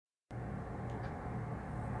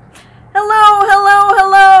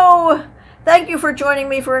Thank you for joining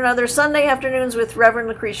me for another Sunday Afternoons with Reverend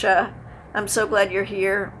Lucretia. I'm so glad you're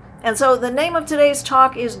here. And so the name of today's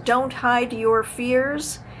talk is Don't Hide Your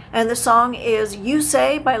Fears, and the song is You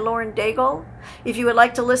Say by Lauren Daigle. If you would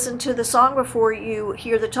like to listen to the song before you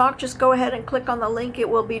hear the talk, just go ahead and click on the link. It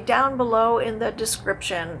will be down below in the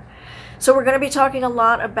description. So we're going to be talking a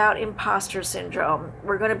lot about imposter syndrome.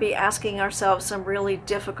 We're going to be asking ourselves some really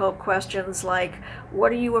difficult questions like,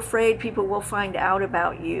 what are you afraid people will find out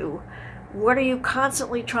about you? What are you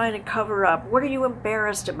constantly trying to cover up? What are you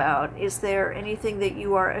embarrassed about? Is there anything that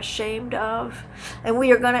you are ashamed of? And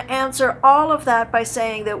we are going to answer all of that by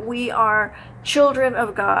saying that we are children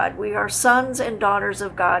of God. We are sons and daughters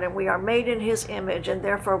of God, and we are made in His image, and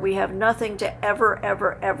therefore we have nothing to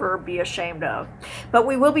ever be ashamed of. But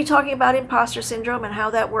we will be talking about imposter syndrome and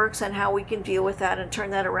how that works and how we can deal with that and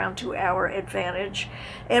turn that around to our advantage.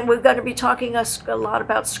 And we're going to be talking a lot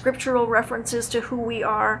about scriptural references to who we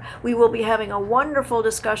are. We will be having a wonderful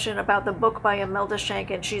discussion about the book by Imelda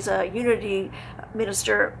Shank, and she's a Unity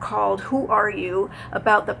minister called Who Are You?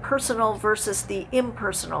 About the personal versus the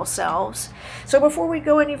impersonal selves. So before we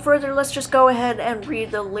go any further, let's just go ahead and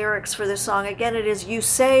read the lyrics for this song. Again, it is You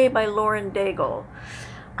Say by Lauren Daigle.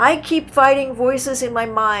 I keep fighting voices in my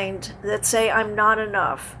mind that say I'm not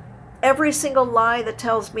enough. Every single lie that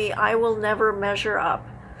tells me I will never measure up.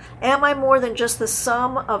 Am I more than just the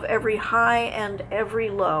sum of every high and every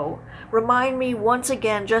low? Remind me once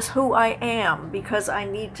again just who I am, because I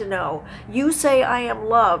need to know. You say I am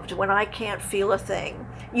loved when I can't feel a thing.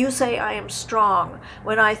 You say I am strong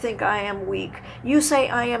when I think I am weak. You say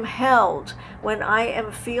I am held when I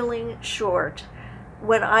am feeling short.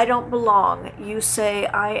 When I don't belong, you say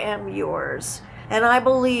I am yours. And I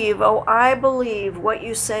believe, oh, I believe what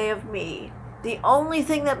you say of me. The only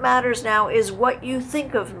thing that matters now is what you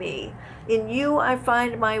think of me. In you I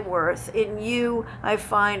find my worth. In you I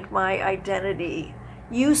find my identity.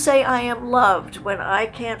 You say I am loved when I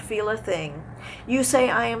can't feel a thing. You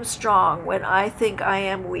say I am strong when I think I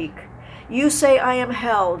am weak. You say I am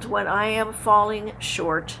held when I am falling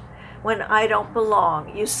short. When I don't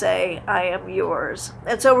belong, you say I am yours.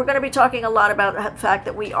 And so we're going to be talking a lot about the fact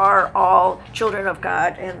that we are all children of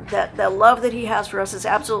God, and that the love that He has for us is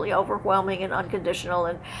absolutely overwhelming and unconditional,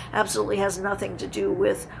 and absolutely has nothing to do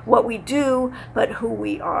with what we do, but who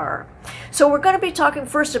we are. So we're going to be talking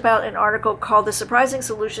first about an article called The Surprising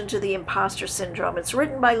Solution to the Imposter Syndrome. It's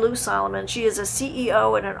written by Lou Solomon. She is a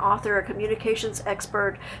CEO and an author, a communications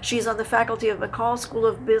expert. She's on the faculty of McCall School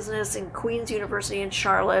of Business in Queen's University in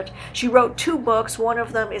Charlotte. She wrote 2 books. One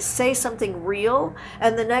of them is Say Something Real,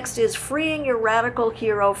 and the next is Freeing Your Radical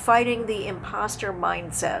Hero, Fighting the Imposter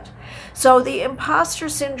Mindset. So the imposter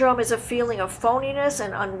syndrome is a feeling of phoniness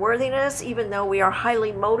and unworthiness. Even though we are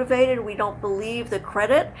highly motivated, we don't believe the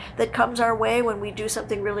credit that comes our way when we do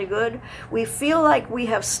something really good. We feel like we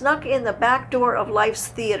have snuck in the back door of life's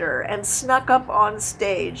theater and snuck up on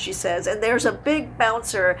stage, she says, and there's a big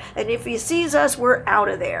bouncer, and if he sees us, we're out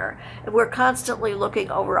of there. And we're constantly looking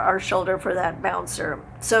over our shoulder for that bouncer.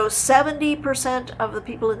 So 70% of the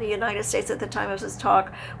people in the United States at the time of this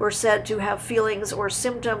talk were said to have feelings or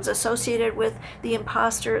symptoms associated with the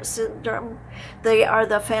imposter syndrome. They are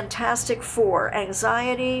the Fantastic Four: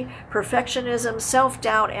 anxiety, perfectionism,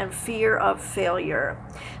 self-doubt, and fear of failure.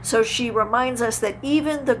 So she reminds us that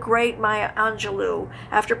even the great Maya Angelou,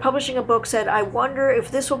 after publishing a book, said, I wonder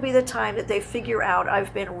if this will be the time that they figure out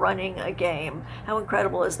I've been running a game. How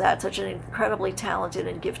incredible is that? Such an incredibly talented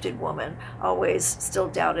and gifted woman, always still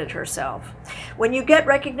doubted herself. When you get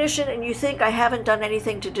recognition and you think, I haven't done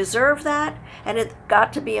anything to deserve that, and it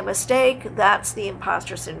got to be a mistake, that's the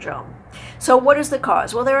imposter syndrome. So what is the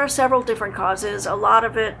cause? Well, there are several different causes. A lot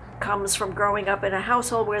of it comes from growing up in a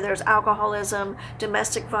household where there's alcoholism,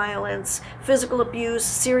 domestic violence, physical abuse,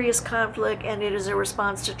 serious conflict, and it is a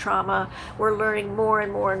response to trauma. We're learning more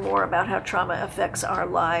and more about how trauma affects our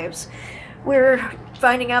lives. We're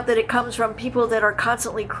finding out that it comes from people that are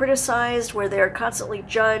constantly criticized, where they're constantly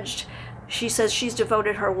judged. She says she's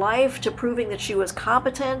devoted her life to proving that she was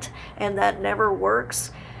competent, and that never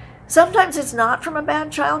works. Sometimes it's not from a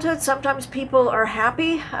bad childhood. Sometimes people are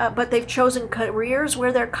happy, but they've chosen careers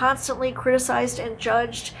where they're constantly criticized and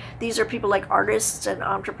judged. These are people like artists and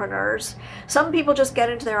entrepreneurs. Some people just get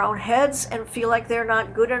into their own heads and feel like they're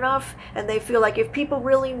not good enough, and they feel like if people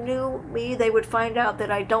really knew me, they would find out that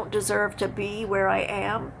I don't deserve to be where I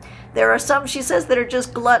am. There are some, she says, that are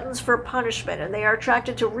just gluttons for punishment, and they are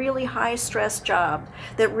attracted to really high-stress jobs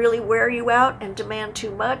that really wear you out and demand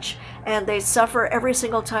too much, and they suffer every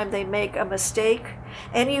single time they make a mistake.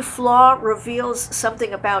 Any flaw reveals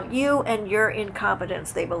something about you and your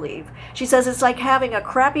incompetence, they believe. She says it's like having a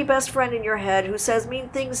crappy best friend in your head who says mean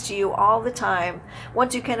things to you all the time.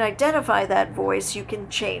 Once you can identify that voice, you can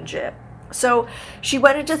change it. So she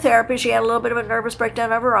went into therapy. She had a little bit of a nervous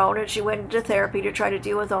breakdown of her own, and she went into therapy to try to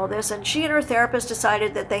deal with all this. And she and her therapist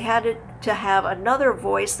decided that they had to have another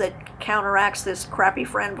voice that counteracts this crappy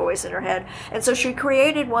friend voice in her head. And so she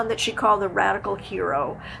created one that she called the radical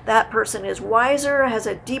hero. That person is wiser, has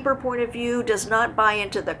a deeper point of view, does not buy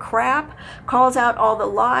into the crap, calls out all the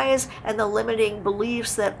lies and the limiting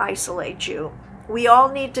beliefs that isolate you. We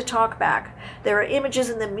all need to talk back. There are images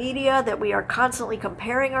in the media that we are constantly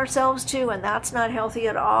comparing ourselves to, and that's not healthy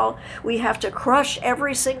at all. We have to crush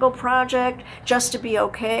every single project just to be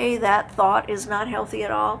okay. That thought is not healthy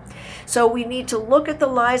at all. So we need to look at the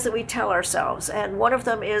lies that we tell ourselves, and one of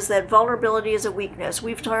them is that vulnerability is a weakness.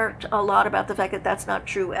 We've talked a lot about the fact that that's not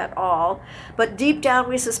true at all, but deep down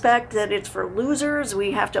we suspect that it's for losers.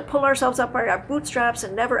 We have to pull ourselves up by our bootstraps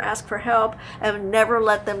and never ask for help and never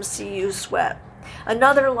let them see you sweat.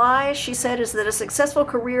 Another lie, she said, is that a successful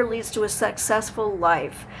career leads to a successful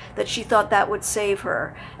life, that she thought that would save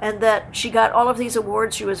her, and that she got all of these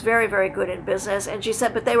awards. She was very, very good in business, and she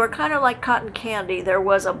said, but they were kind of like cotton candy. There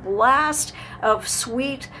was a blast of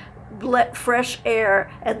sweet, fresh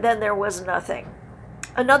air, and then there was nothing.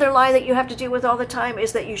 Another lie that you have to deal with all the time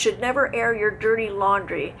is that you should never air your dirty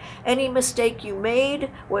laundry. Any mistake you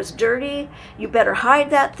made was dirty. You better hide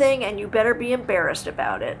that thing, and you better be embarrassed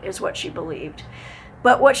about it, is what she believed.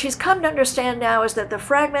 But what she's come to understand now is that the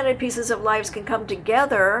fragmented pieces of lives can come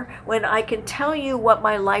together when I can tell you what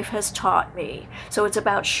my life has taught me. So it's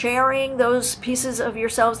about sharing those pieces of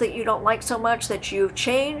yourselves that you don't like so much, that you've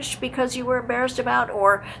changed because you were embarrassed about,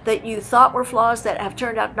 or that you thought were flaws that have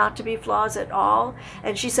turned out not to be flaws at all.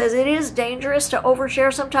 And she says it is dangerous to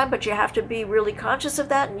overshare sometimes, but you have to be really conscious of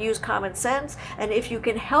that and use common sense. And if you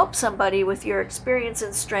can help somebody with your experience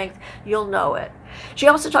and strength, you'll know it. She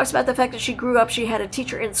also talks about the fact that she grew up, she had a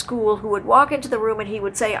teacher in school who would walk into the room and he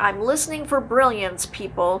would say, "I'm listening for brilliance,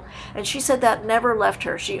 people." And she said that never left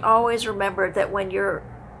her. She always remembered that when you're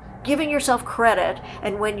giving yourself credit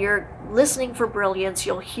and when you're listening for brilliance,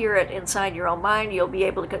 you'll hear it inside your own mind. You'll be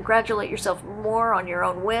able to congratulate yourself more on your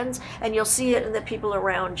own wins, and you'll see it in the people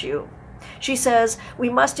around you. She says, we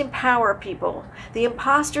must empower people. The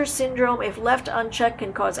imposter syndrome, if left unchecked,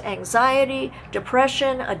 can cause anxiety,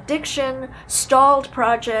 depression, addiction, stalled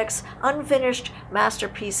projects, unfinished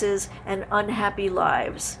masterpieces, and unhappy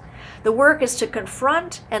lives. The work is to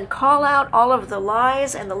confront and call out all of the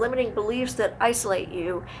lies and the limiting beliefs that isolate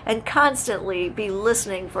you, and constantly be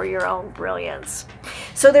listening for your own brilliance.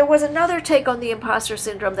 So there was another take on the imposter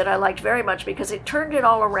syndrome that I liked very much, because it turned it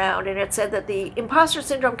all around, and it said that the imposter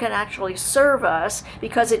syndrome can actually serve us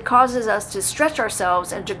because it causes us to stretch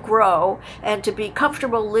ourselves and to grow and to be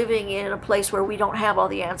comfortable living in a place where we don't have all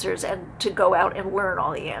the answers, and to go out and learn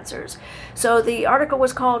all the answers. So the article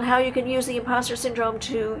was called How You Can Use the Imposter Syndrome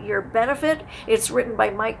to Your Benefit. It's written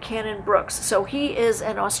by Mike Cannon-Brookes. So he is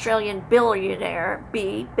an Australian billionaire.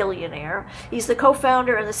 He's the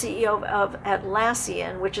co-founder and the CEO of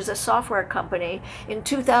Atlassian, which is a software company. In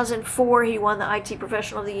 2004, he won the IT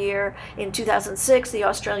Professional of the Year. In 2006, the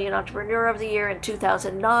Australian Entrepreneur of the Year. In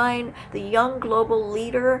 2009, the Young Global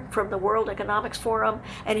Leader from the World Economics Forum.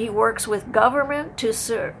 And he works with government to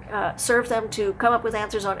serve them to come up with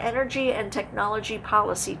answers on energy and technology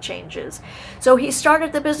policy changes. So he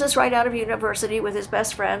started the business right out of university with his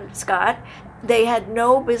best friend, Scott. They had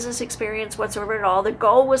no business experience whatsoever at all. The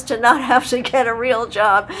goal was to not have to get a real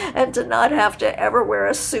job and to not have to ever wear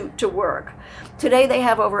a suit to work. Today they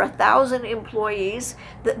have over 1,000 employees.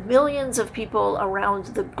 That millions of people around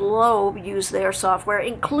the globe use their software,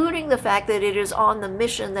 including the fact that it is on the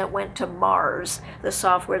mission that went to Mars, the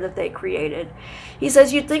software that they created. He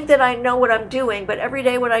says, you'd think that I know what I'm doing, but every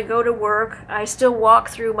day when I go to work, I still walk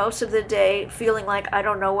through most of the day feeling like I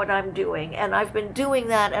don't know what I'm doing. And I've been doing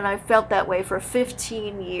that, and I've felt that way for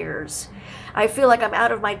 15 years. I feel like I'm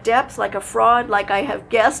out of my depth, like a fraud, like I have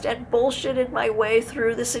guessed and bullshitted my way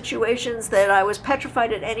through the situations that I was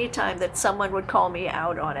petrified at any time that someone would call me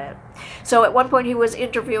out on it. So at one point he was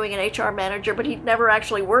interviewing an HR manager, but he'd never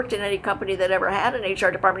actually worked in any company that ever had an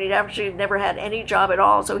HR department. He'd actually never had any job at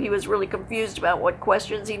all, so he was really confused about what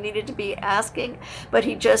questions he needed to be asking. But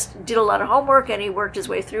he just did a lot of homework, and he worked his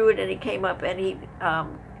way through it, and he came up and he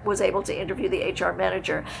was able to interview the HR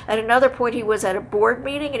manager. At another point, he was at a board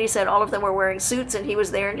meeting, and he said all of them were wearing suits, and he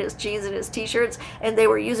was there in his jeans and his t-shirts, and they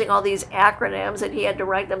were using all these acronyms, and he had to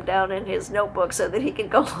write them down in his notebook so that he could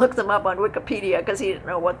go look them up on Wikipedia because he didn't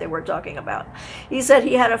know what they were talking about. He said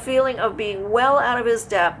he had a feeling of being well out of his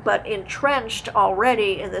depth, but entrenched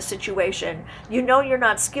already in the situation. You know you're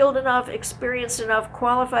not skilled enough, experienced enough,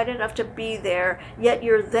 qualified enough to be there, yet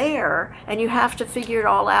you're there, and you have to figure it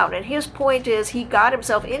all out. And his point is he got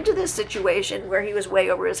himself into this situation where he was way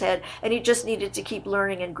over his head, and he just needed to keep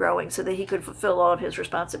learning and growing so that he could fulfill all of his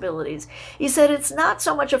responsibilities. He said it's not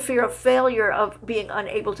so much a fear of failure, of being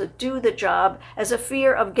unable to do the job, as a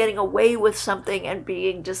fear of getting away with something and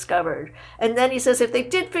being discovered. And then he says if they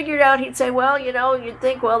did figure it out, he'd say, well, you'd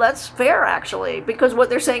think, well, that's fair actually, because what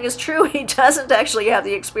they're saying is true. He doesn't actually have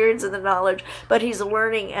the experience and the knowledge, but he's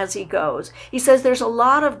learning as he goes. He says there's a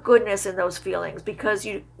lot of goodness in those feelings because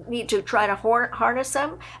you need to try to harness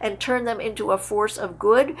them and turn them into a force of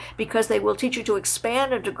good, because they will teach you to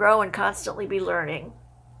expand and to grow and constantly be learning.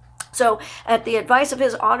 So at the advice of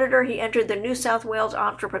his auditor, he entered the New South Wales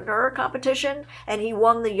Entrepreneur Competition, and he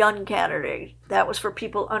won the Young category. That was for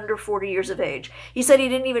people under 40 years of age. He said he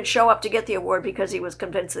didn't even show up to get the award because he was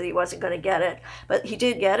convinced that he wasn't going to get it. But he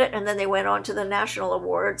did get it, and then they went on to the national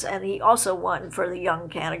awards, and he also won for the Young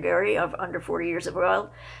category of under 40 years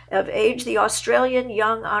of age, the Australian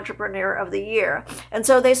Young Entrepreneur of the Year. And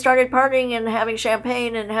so they started partying and having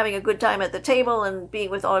champagne and having a good time at the table and being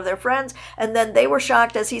with all of their friends. And then they were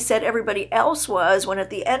shocked, as he said everybody else was, when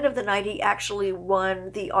at the end of the night he actually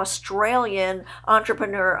won the Australian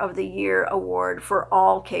Entrepreneur of the Year award for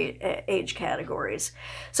all age categories.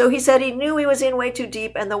 So he said he knew he was in way too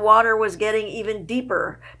deep, and the water was getting even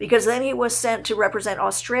deeper, because then he was sent to represent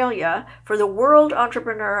Australia for the World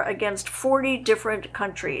Entrepreneur against 40 different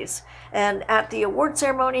countries. And at the award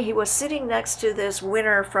ceremony, he was sitting next to this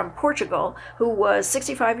winner from Portugal who was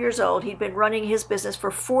 65 years old. He'd been running his business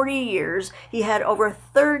for 40 years. He had over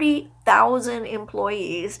 30,000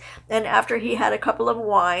 employees. And after he had a couple of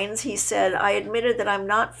wines, he said, I admitted that I'm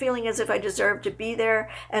not feeling as if I deserve to be there.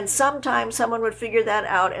 And sometime someone would figure that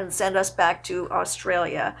out and send us back to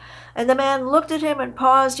Australia. And the man looked at him and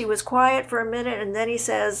paused. He was quiet for a minute, and then he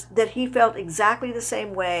says that he felt exactly the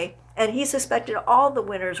same way. And he suspected all the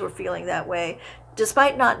winners were feeling that way.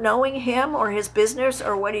 Despite not knowing him or his business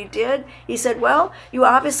or what he did, he said, well, you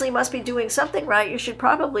obviously must be doing something right. You should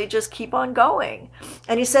probably just keep on going.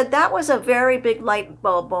 And he said that was a very big light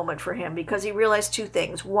bulb moment for him, because he realized two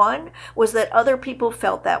things. One was that other people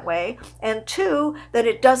felt that way, and two, that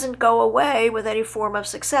it doesn't go away with any form of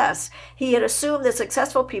success. He had assumed that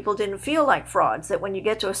successful people didn't feel like frauds, that when you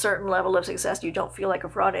get to a certain level of success, you don't feel like a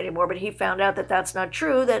fraud anymore. But he found out that that's not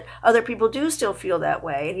true, that other people do still feel that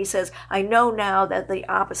way. And he says, I know now that the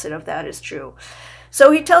opposite of that is true.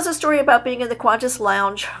 So he tells a story about being in the Qantas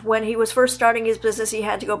Lounge. When he was first starting his business, he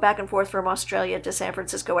had to go back and forth from Australia to San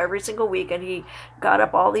Francisco every single week, and he got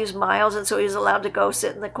up all these miles, and so he was allowed to go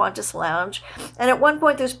sit in the Qantas Lounge. And at one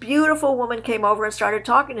point, this beautiful woman came over and started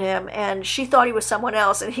talking to him, and she thought he was someone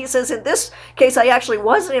else. And he says, in this case, I actually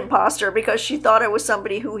was an imposter, because she thought I was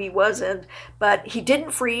somebody who he wasn't. But he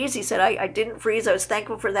didn't freeze. He said, I didn't freeze. I was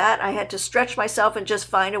thankful for that. I had to stretch myself and just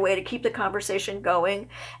find a way to keep the conversation going.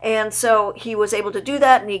 And so he was able to do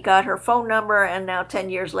that, and he got her phone number, and now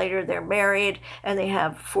 10 years later they're married, and they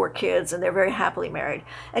have 4 kids, and they're very happily married.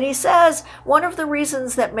 And he says one of the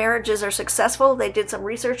reasons that marriages are successful, they did some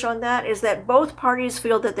research on that, is that both parties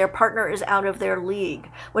feel that their partner is out of their league.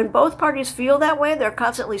 When both parties feel that way, they're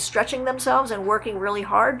constantly stretching themselves and working really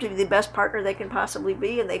hard to be the best partner they can possibly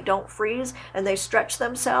be, and they don't freeze, and they stretch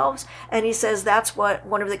themselves. And he says that's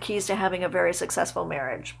one of the keys to having a very successful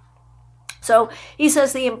marriage. So he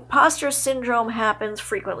says the imposter syndrome happens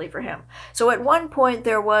frequently for him. So at one point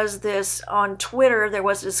there was this, on Twitter, there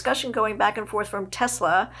was a discussion going back and forth from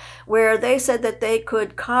Tesla, where they said that they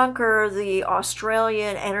could conquer the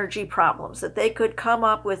Australian energy problems, that they could come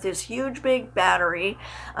up with this huge big battery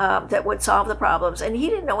that would solve the problems. And he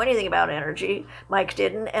didn't know anything about energy, Mike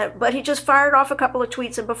didn't, but he just fired off a couple of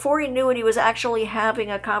tweets, and before he knew it, he was actually having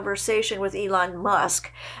a conversation with Elon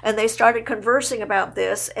Musk, and they started conversing about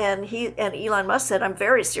this, and Elon Musk said, I'm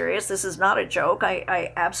very serious. This is not a joke.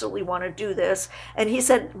 I absolutely want to do this. And he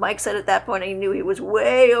said, Mike said at that point, he knew he was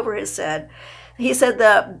way over his head. he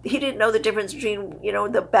said he didn't know the difference between,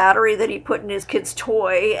 the battery that he put in his kid's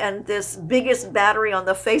toy and this biggest battery on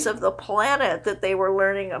the face of the planet that they were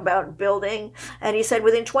learning about building. And he said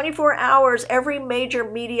within 24 hours, every major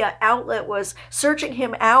media outlet was searching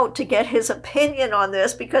him out to get his opinion on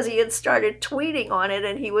this because he had started tweeting on it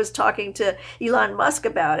and he was talking to Elon Musk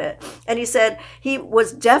about it. And he said he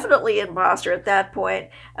was definitely an imposter at that point.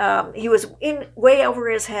 He was in way over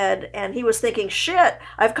his head and he was thinking, shit,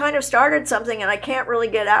 I've kind of started something and I can't really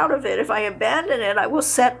get out of it. If I abandon it, I will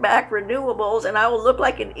set back renewables and I will look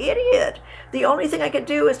like an idiot. The only thing I could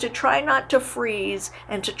do is to try not to freeze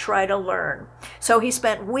and to try to learn. So he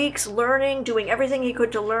spent weeks learning, doing everything he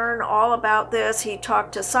could to learn all about this. He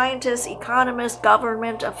talked to scientists, economists,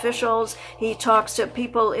 government officials. He talks to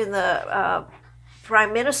people in the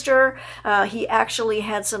Prime Minister. He actually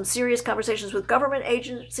had some serious conversations with government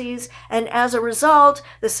agencies, and as a result,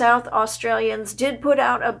 the South Australians did put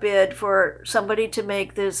out a bid for somebody to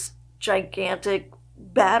make this gigantic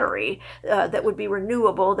battery that would be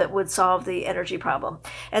renewable, that would solve the energy problem.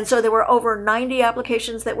 And so there were over 90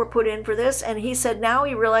 applications that were put in for this, and he said now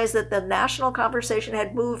he realized that the national conversation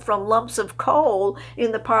had moved from lumps of coal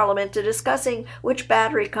in the parliament to discussing which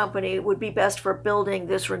battery company would be best for building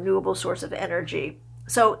this renewable source of energy.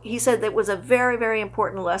 So he said that was a very, very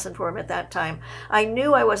important lesson for him at that time. I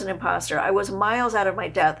knew I was an imposter. I was miles out of my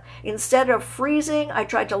depth. Instead of freezing, I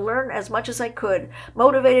tried to learn as much as I could.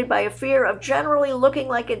 Motivated by a fear of generally looking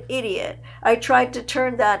like an idiot, I tried to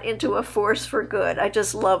turn that into a force for good. I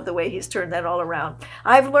just love the way he's turned that all around.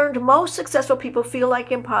 I've learned most successful people feel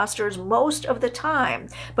like imposters most of the time,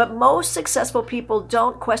 but most successful people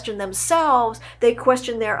don't question themselves. They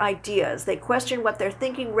question their ideas. They question what they're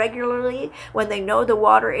thinking regularly when they know the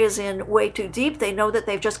water is in way too deep. They know that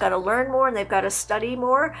they've just got to learn more and they've got to study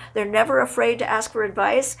more. They're never afraid to ask for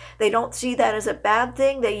advice. They don't see that as a bad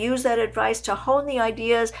thing. They use that advice to hone the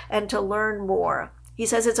ideas and to learn more. He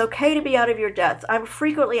says it's okay to be out of your depth. I'm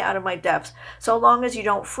frequently out of my depths. So long as you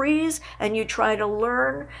don't freeze and you try to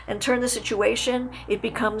learn and turn the situation, it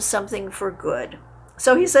becomes something for good.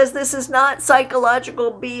 So he says this is not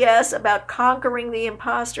psychological BS about conquering the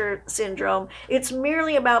imposter syndrome. It's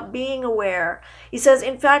merely about being aware. He says,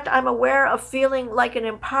 in fact, I'm aware of feeling like an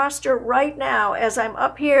imposter right now as I'm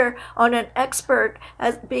up here on an expert,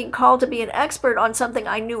 as being called to be an expert on something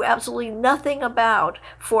I knew absolutely nothing about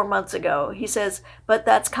 4 months ago. He says, but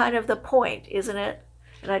that's kind of the point, isn't it?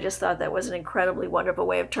 And I just thought that was an incredibly wonderful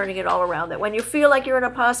way of turning it all around. That when you feel like you're an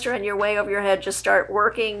imposter and you're way over your head, just start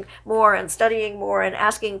working more and studying more and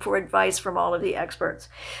asking for advice from all of the experts.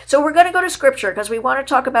 So we're going to go to Scripture because we want to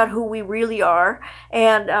talk about who we really are.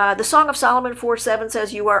 And the Song of Solomon 4:7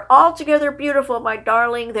 says, "You are altogether beautiful, my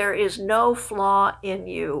darling. There is no flaw in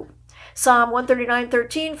you." Psalm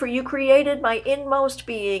 139:13, "For you created my inmost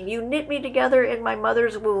being. You knit me together in my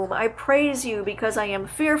mother's womb. I praise you because I am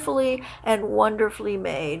fearfully and wonderfully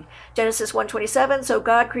made." Genesis 1:27, "So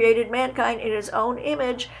God created mankind in his own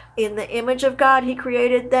image. In the image of God he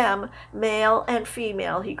created them. Male and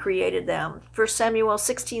female he created them." 1 Samuel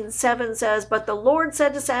 16:7 says, "But the Lord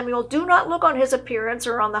said to Samuel, do not look on his appearance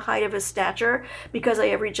or on the height of his stature, because I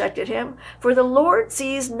have rejected him. For the Lord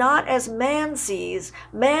sees not as man sees.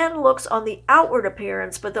 Man looks on the outward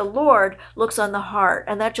appearance, but the Lord looks on the heart."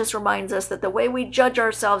 And that just reminds us that the way we judge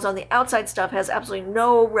ourselves on the outside stuff has absolutely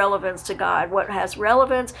no relevance to God. What has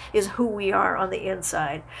relevance is who we are on the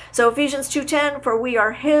inside. So Ephesians 2:10, "For we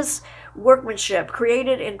are his workmanship,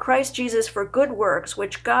 created in Christ Jesus for good works,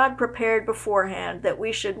 which God prepared beforehand that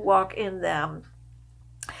we should walk in them."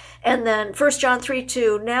 And then 1 John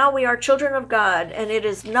 3:2, "Now we are children of God, and it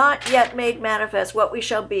is not yet made manifest what we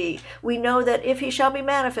shall be. We know that if he shall be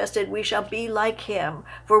manifested, we shall be like him,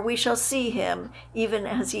 for we shall see him even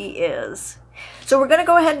as he is." So we're going to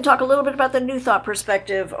go ahead and talk a little bit about the New Thought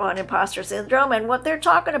perspective on imposter syndrome. And what they're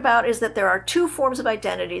talking about is that there are two forms of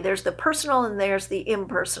identity. There's the personal and there's the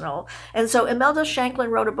impersonal. And so Imelda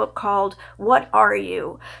Shanklin wrote a book called What Are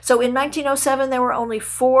You? So in 1907, there were only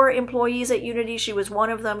 4 employees at Unity. She was one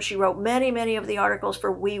of them. She wrote many, many of the articles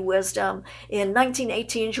for We Wisdom. In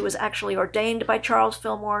 1918, she was actually ordained by Charles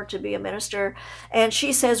Fillmore to be a minister. And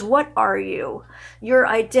she says, what are you? Your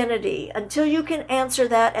identity. Until you can answer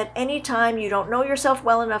that at any time, you don't know yourself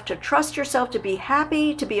well enough to trust yourself to be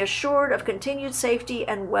happy, to be assured of continued safety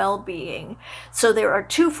and well-being. So there are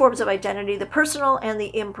 2 forms of identity, the personal and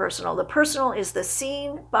the impersonal. The personal is the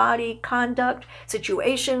seen body, conduct,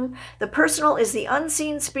 situation. The personal is the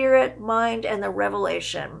unseen spirit, mind, and the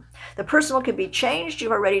revelation. The personal can be changed.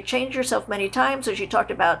 You've already changed yourself many times. So she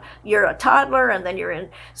talked about you're a toddler, and then you're in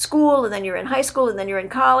school, and then you're in high school, and then you're in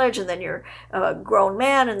college, and then you're a grown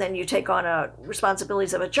man, and then you take on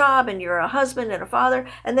responsibilities of a job, and you're a husband and a father,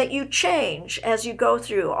 and that you change as you go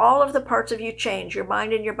through. All of the parts of you change. Your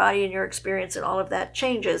mind and your body and your experience and all of that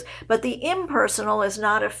changes. But the impersonal is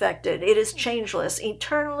not affected. It is changeless.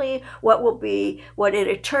 Eternally, what will be, what it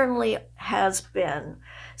eternally has been.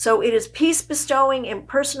 So it is peace-bestowing,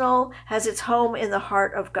 impersonal, has its home in the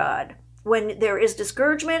heart of God. When there is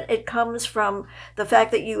discouragement, it comes from the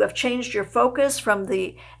fact that you have changed your focus from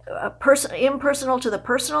the impersonal to the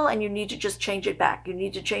personal, and you need to just change it back. You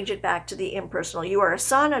need to change it back to the impersonal. You are a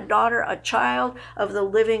son, a daughter, a child of the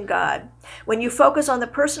living God. When you focus on the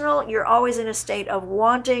personal, you're always in a state of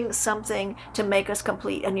wanting something to make us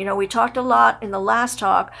complete. And we talked a lot in the last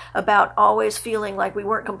talk about always feeling like we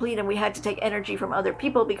weren't complete and we had to take energy from other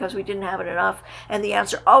people because we didn't have it enough. And the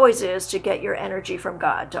answer always is to get your energy from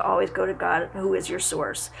God, to always go to God, who is your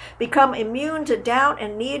source. Become immune to doubt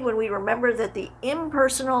and need when we remember that the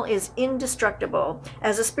impersonal is indestructible.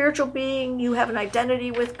 As a spiritual being, you have an identity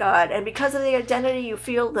with God, and because of the identity, you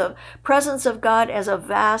feel the presence of God as a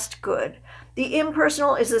vast good. The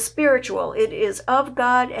impersonal is the spiritual. It is of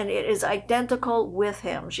God, and it is identical with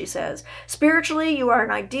Him, she says. Spiritually, you are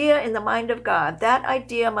an idea in the mind of God. That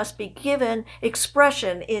idea must be given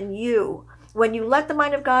expression in you. When you let the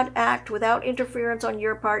mind of God act without interference on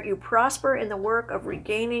your part, you prosper in the work of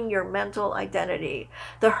regaining your mental identity.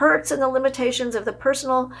 The hurts and the limitations of the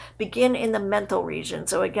personal begin in the mental region.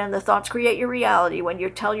 So again, the thoughts create your reality. When you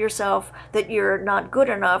tell yourself that you're not good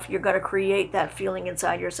enough, you're going to create that feeling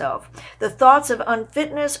inside yourself. The thoughts of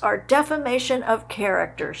unfitness are defamation of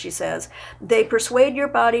character, she says. They persuade your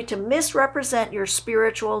body to misrepresent your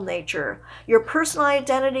spiritual nature. Your personal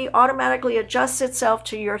identity automatically adjusts itself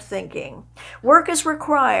to your thinking. Work is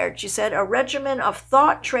required, she said, a regimen of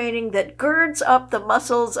thought training that girds up the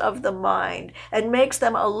muscles of the mind and makes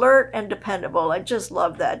them alert and dependable. I just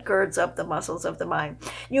love that, girds up the muscles of the mind.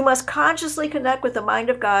 You must consciously connect with the mind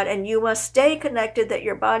of God, and you must stay connected that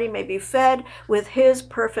your body may be fed with His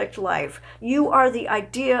perfect life. You are the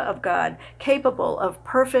idea of God, capable of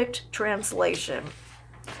perfect translation.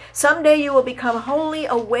 Someday you will become wholly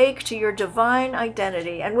awake to your divine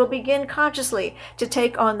identity and will begin consciously to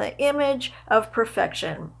take on the image of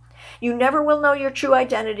perfection. You never will know your true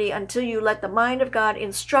identity until you let the mind of God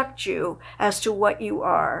instruct you as to what you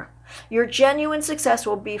are. Your genuine success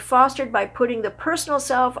will be fostered by putting the personal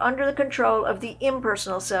self under the control of the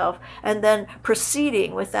impersonal self and then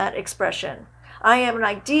proceeding with that expression. I am an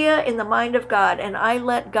idea in the mind of God, and I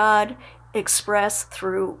let God express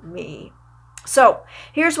through me. So,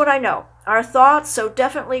 here's what I know. Our thoughts so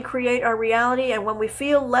definitely create our reality, and when we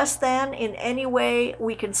feel less than in any way,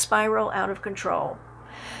 we can spiral out of control.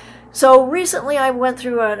 So recently I went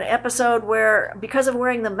through an episode where, because of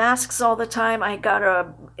wearing the masks all the time, I got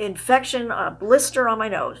a infection, a blister on my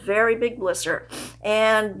nose, very big blister.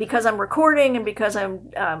 And because I'm recording and because I'm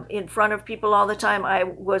in front of people all the time, I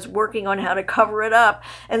was working on how to cover it up.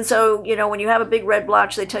 And so, when you have a big red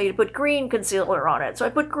blotch, they tell you to put green concealer on it. So I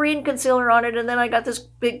put green concealer on it, and then I got this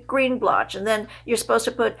big green blotch. And then you're supposed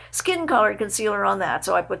to put skin-colored concealer on that.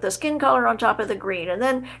 So I put the skin color on top of the green. And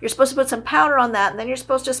then you're supposed to put some powder on that, and then you're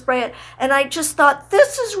supposed to spray it. And I just thought,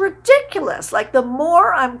 this is ridiculous. Like, the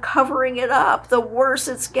more I'm covering it up, the worse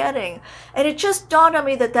it's getting. And it just dawned on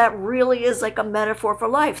me that that really is like a metaphor for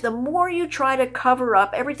life. The more you try to cover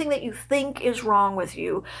up everything that you think is wrong with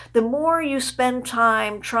you, the more you spend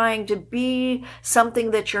time trying to be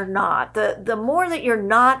something that you're not. The more that you're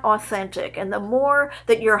not authentic, and the more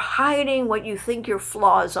that you're hiding what you think your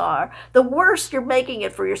flaws are, the worse you're making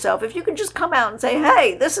it for yourself. If you can just come out and say,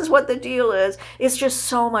 hey, this is what the deal is, it's just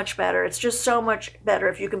so much better. It's just so much better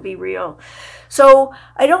if you can be real. So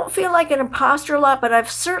I don't feel like an imposter a lot, but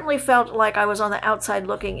I've certainly felt like I was on the outside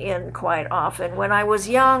looking in quite often. When I was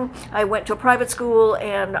young, I went to a private school,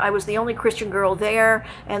 and I was the only Christian girl there,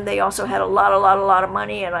 and they also had a lot of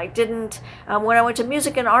money, and I didn't. When I went to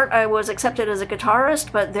music and art, I was accepted as a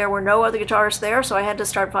guitarist, but there were no other guitarists there, so I had to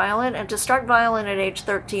start violin, and to start violin at age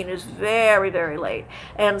 13 is very, very late.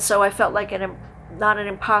 And so I felt like not an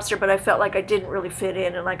imposter, but I felt like I didn't really fit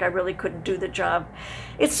in and like I really couldn't do the job.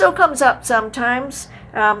 It still comes up sometimes.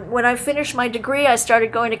 When I finished my degree, I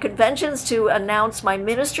started going to conventions to announce my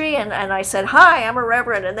ministry, and I said, hi, I'm a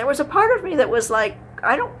reverend. And there was a part of me that was like,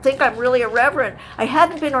 I don't think I'm really a reverend. I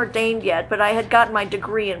hadn't been ordained yet, but I had gotten my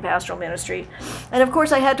degree in pastoral ministry. And of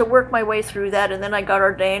course I had to work my way through that, and then I got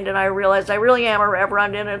ordained and I realized I really am a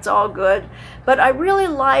reverend and it's all good. But I really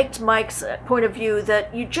liked Mike's point of view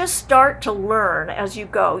that you just start to learn as you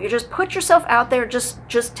go. You just put yourself out there,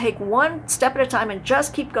 just take one step at a time and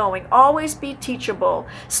just keep going. Always be teachable.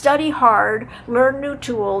 Study hard, learn new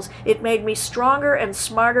tools. It made me stronger and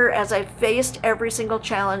smarter as I faced every single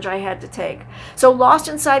challenge I had to take. So Lost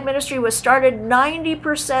Inside Ministry was started.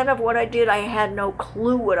 90% of what I did, I had no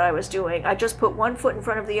clue what I was doing. I just put one foot in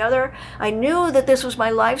front of the other. I knew that this was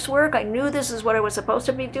my life's work. I knew this is what I was supposed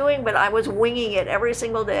to be doing, but I was winging it every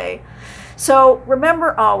single day. So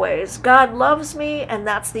remember always, God loves me, and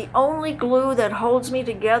that's the only glue that holds me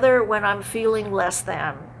together when I'm feeling less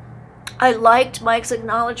than. I liked Mike's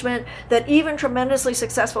acknowledgement that even tremendously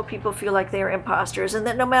successful people feel like they are imposters, and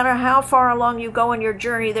that no matter how far along you go in your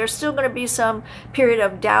journey, there's still going to be some period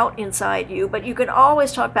of doubt inside you, but you can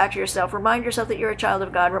always talk back to yourself. Remind yourself that you're a child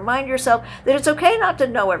of God. Remind yourself that it's okay not to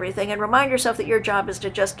know everything, and remind yourself that your job is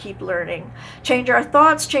to just keep learning. Change our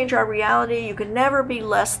thoughts, change our reality. You can never be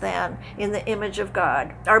less than in the image of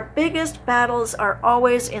God. Our biggest battles are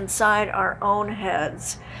always inside our own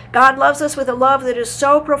heads. God loves us with a love that is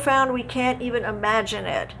so profound we can't even imagine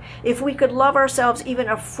it. If we could love ourselves even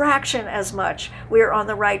a fraction as much, we are on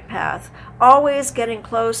the right path, always getting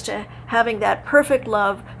close to having that perfect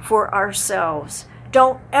love for ourselves.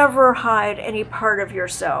 Don't ever hide any part of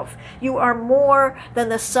yourself. You are more than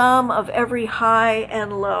the sum of every high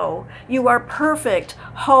and low. You are perfect,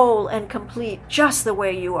 whole, and complete just the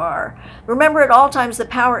way you are. Remember, at all times, the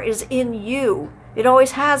power is in you. It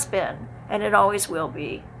always has been, and it always will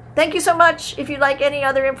be. Thank you so much. If you'd like any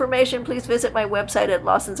other information, please visit my website at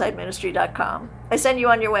lostinsideministry.com. I send you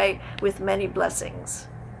on your way with many blessings.